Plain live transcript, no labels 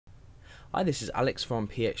Hi, this is Alex from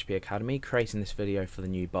PHP Academy, creating this video for the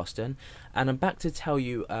new Boston, and I'm back to tell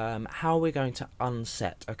you how we're going to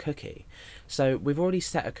unset a cookie. So we've already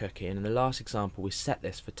set a cookie, and in the last example we set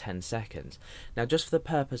this for 10 seconds. Now, just for the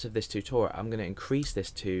purpose of this tutorial, I'm going to increase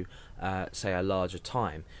this to say a larger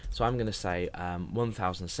time. So I'm going to say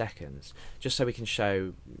 1000 seconds, just so we can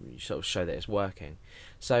show that it's working.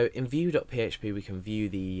 So in view.php we can view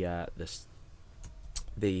the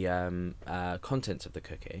contents of the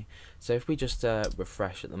cookie. So if we just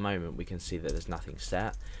refresh at the moment, we can see that there's nothing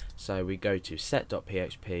set. So we go to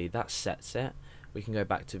set.php, that sets it. We can go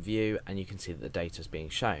back to view and you can see that the data is being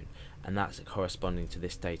shown, and that's corresponding to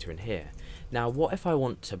this data in here. Now what if I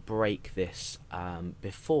want to break this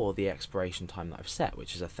before the expiration time that I've set,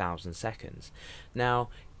 which is 1000 seconds? Now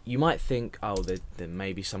you might think, oh, there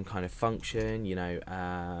may be some kind of function, you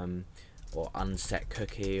know, or unset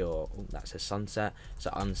cookie, or that says sunset, so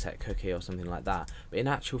unset cookie or something like that. But in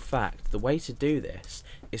actual fact, the way to do this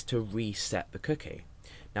is to reset the cookie.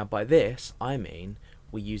 Now by this I mean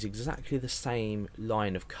we use exactly the same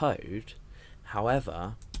line of code.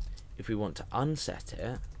 However, if we want to unset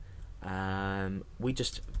it, we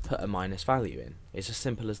just put a minus value in. It's as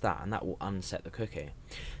simple as that, and that will unset the cookie.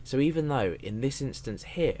 So even though in this instance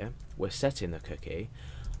here we're setting the cookie,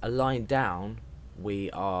 a line down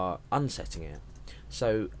we are unsetting it.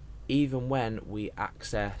 So even when we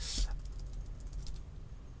access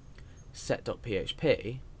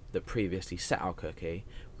set.php that previously set our cookie,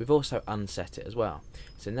 we've also unset it as well.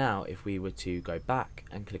 So now if we were to go back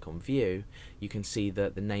and click on view, you can see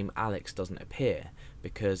that the name Alex doesn't appear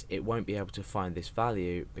because it won't be able to find this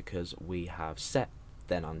value because we have set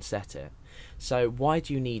then unset it. So why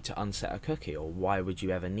do you need to unset a cookie, or why would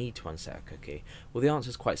you ever need to unset a cookie? Well, the answer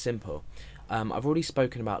is quite simple. I've already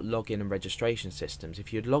spoken about login and registration systems.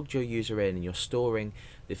 If you'd logged your user in and you're storing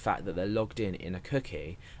the fact that they're logged in a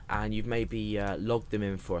cookie, and you've maybe logged them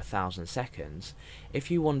in for 1000 seconds,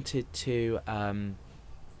 if you wanted to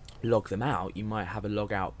log them out, you might have a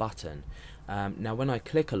log out button. Now when I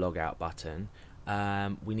click a log out button,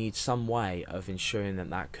 we need some way of ensuring that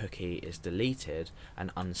that cookie is deleted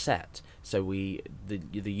and unset, so the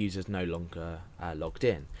user's no longer logged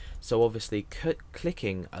in. So obviously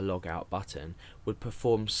clicking a log out button would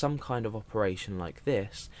perform some kind of operation like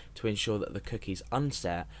this to ensure that the cookie's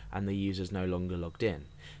unset and the user's no longer logged in.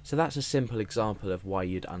 So that's a simple example of why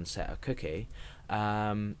you'd unset a cookie,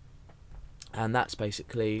 and that's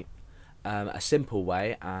basically a simple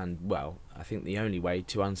way, and well, I think the only way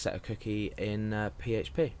to unset a cookie in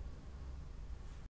PHP.